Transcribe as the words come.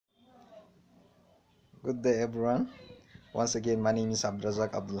Good day, everyone. Once again, my name is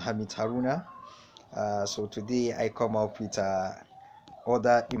Abdrazak Abdulhamid Haruna. So today I come up with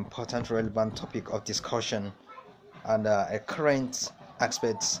other important relevant topic of discussion and a current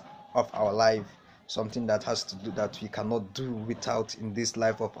aspects of our life, something that has to do that we cannot do without in this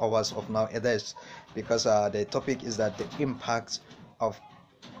life of ours of nowadays, because the topic is that the impact of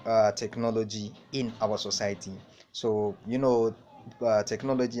technology in our society. So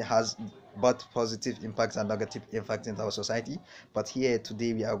technology has both positive impacts and negative impacts in our society, but here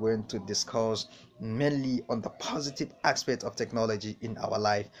today we are going to discuss mainly on the positive aspect of technology in our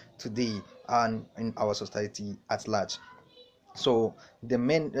life today and in our society at large. So the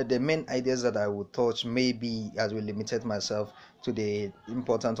main ideas that I would touch, maybe as we limited myself to the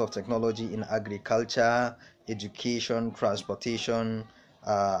importance of technology in agriculture, education, transportation,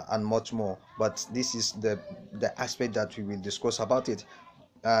 and much more. But this is the aspect that we will discuss about it.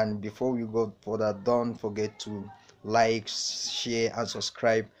 And before we go further, don't forget to like, share, and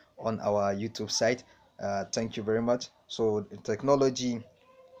subscribe on our YouTube site. Thank you very much. So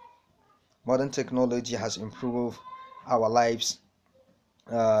modern technology has improved our lives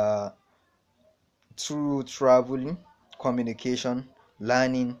uh, through traveling, communication,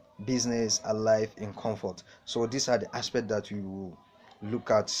 learning, business, and life in comfort. So these are the aspects that we will look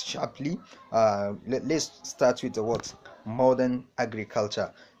at sharply. Let's start with the what modern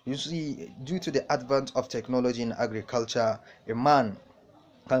agriculture. You see, due to the advent of technology in agriculture, a man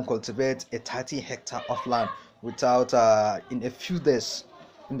can cultivate a 30 hectare of land without in a few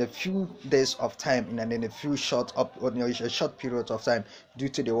days of time, in a few short of or, a short period of time, due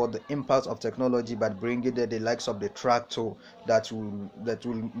to the impact of technology, but bringing the likes of the tractor that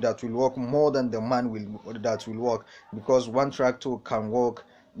will work more than the man will that will work, because one tractor can work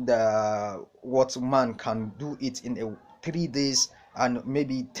the what man can do it in a 3 days, and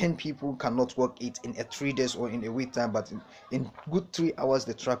maybe 10 people cannot work it in a 3 days or in a week time, but in good 3 hours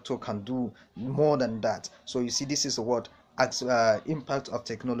the tractor can do more than that. So you see, this is what impact of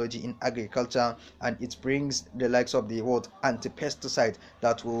technology in agriculture, and it brings the likes of the word anti-pesticide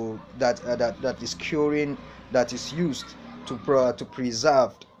that is curing, that is used to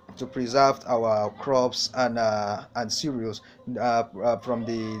preserve our crops and cereals from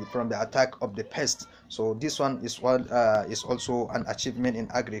the attack of the pest. So this one is also an achievement in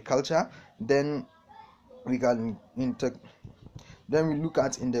agriculture. Then we can then we look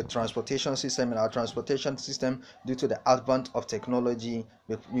at in the transportation system. In our transportation system, due to the advent of technology,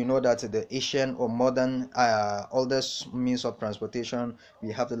 we know that the Asian or modern oldest means of transportation,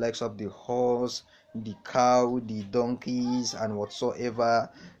 we have the likes of the horse, the cow, the donkeys, and whatsoever.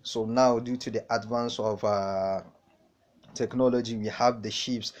 So now, due to the advance of technology, we have the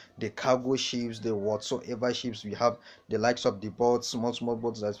ships, the cargo ships, the whatsoever ships. We have the likes of the boats, small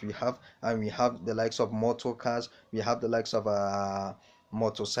boats that we have, and we have the likes of motor cars, we have the likes of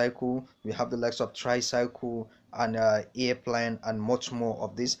motorcycle, we have the likes of tricycle, and airplane, and much more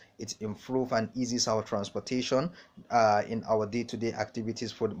of this. It improves and eases our transportation in our day-to-day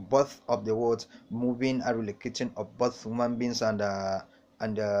activities for both of the world, moving and relocating of both human beings and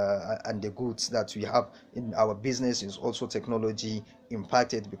the goods that we have in our business is also technology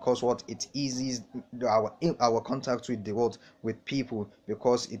impacted, because what it eases our contact with the world, with people,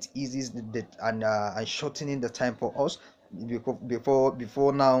 because it eases and shortening the time for us.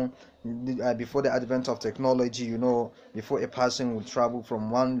 Before now, before the advent of technology, before a person would travel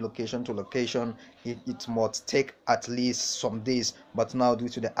from one location to location, it must take at least some days. But now, due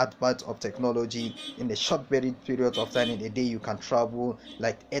to the advent of technology, in a short very period of time, in a day you can travel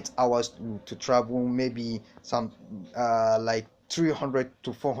like 8 hours to travel maybe some like 300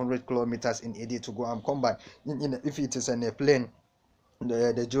 to 400 kilometers in a day to go and come back. If it is in a plane,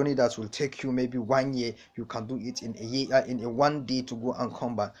 the journey that will take you maybe 1 year, you can do it in a year, in a 1 day to go and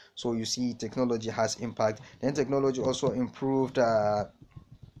come back. So you see, technology has impact. Then technology also improved our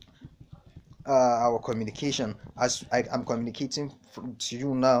communication. As I am communicating to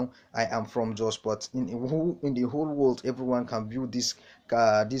you now, I am from Jos, but in the whole world, everyone can view this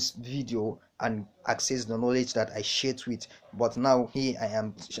video and access the knowledge that I shared with. But now here I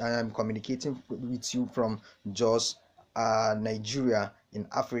am communicating with you from Jos, Nigeria, in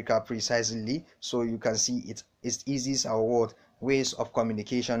Africa precisely. So you can see it eases our world ways of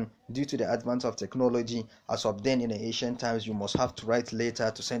communication due to the advance of technology. As of then, in the ancient times, you must have to write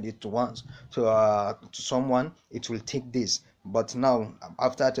letter to send it to someone. It will take this. But now,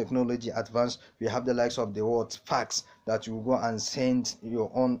 after technology advance, we have the likes of the word fax, that you go and send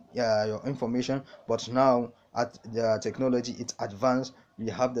your own your information. But now, at the technology, it's advanced. we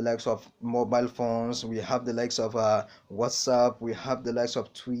have the likes of mobile phones, we have the likes of WhatsApp, we have the likes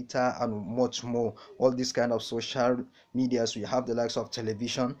of Twitter, and much more. All these kind of social medias. We have the likes of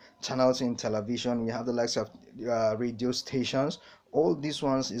television channels in television, we have the likes of radio stations. All these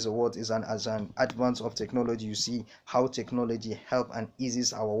ones is what is an as an advance of technology. You see how technology help and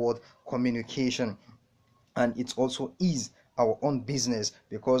eases our world communication, and it also is our own business,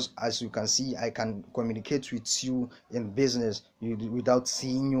 because as you can see, I can communicate with you in business without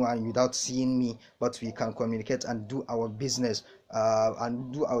seeing you and without seeing me, but we can communicate and do our business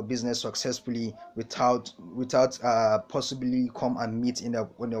successfully without possibly come and meet in a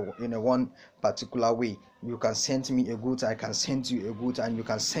one particular way. You can send me a good, I can send you a good, and you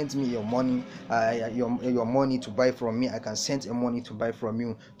can send me your money, your money to buy from me, I can send your money to buy from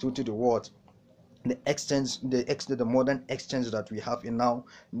you to the world. The modern exchange that we have in now,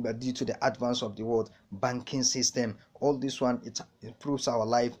 due to the advance of the world banking system, all this one, it improves our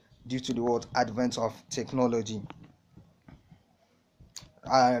life due to the world advance of technology.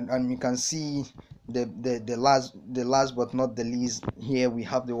 And you can see the last but not the least, here we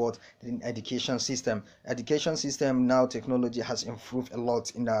have the word in education system. Now technology has improved a lot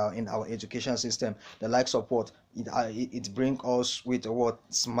in our education system. The likes of what it bring us with what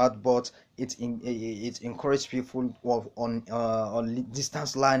smart board. It encourage people on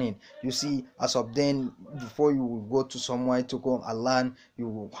distance learning. You see, as of then, before you go to somewhere to go and learn,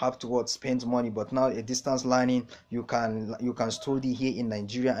 you have to spend money, but now a distance learning, you can study here in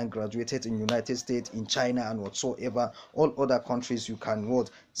Nigeria and graduated in United States, in China, and whatsoever all other countries. You can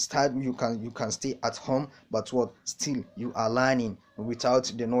you can stay at home, but still you are learning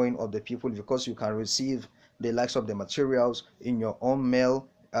without the knowing of the people, because you can receive the likes of the materials in your own mail,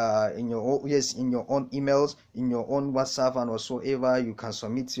 in your own emails, in your own WhatsApp, and whatsoever. You can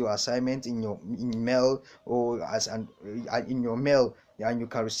submit your assignment in your email, or in your mail, and you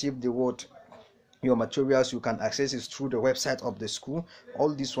can receive your materials. You can access it through the website of the school.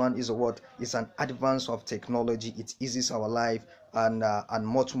 All this one is is an advance of technology. It eases our life, and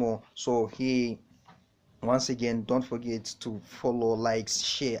much more. So here, once again, don't forget to follow, like,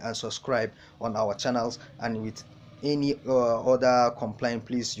 share, and subscribe on our channels. And with any other complaint,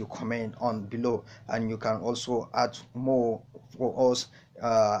 please you comment on below, and you can also add more for us.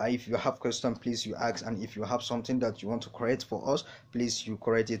 If you have question, please you ask, and if you have something that you want to correct for us, please you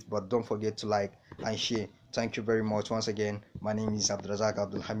correct it. But don't forget to like and share. Thank you very much. Once again, my name is Abdulrazak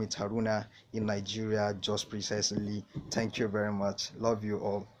Abdulhamid Haruna, in Nigeria, just precisely. Thank you very much. Love you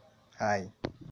all. Hi.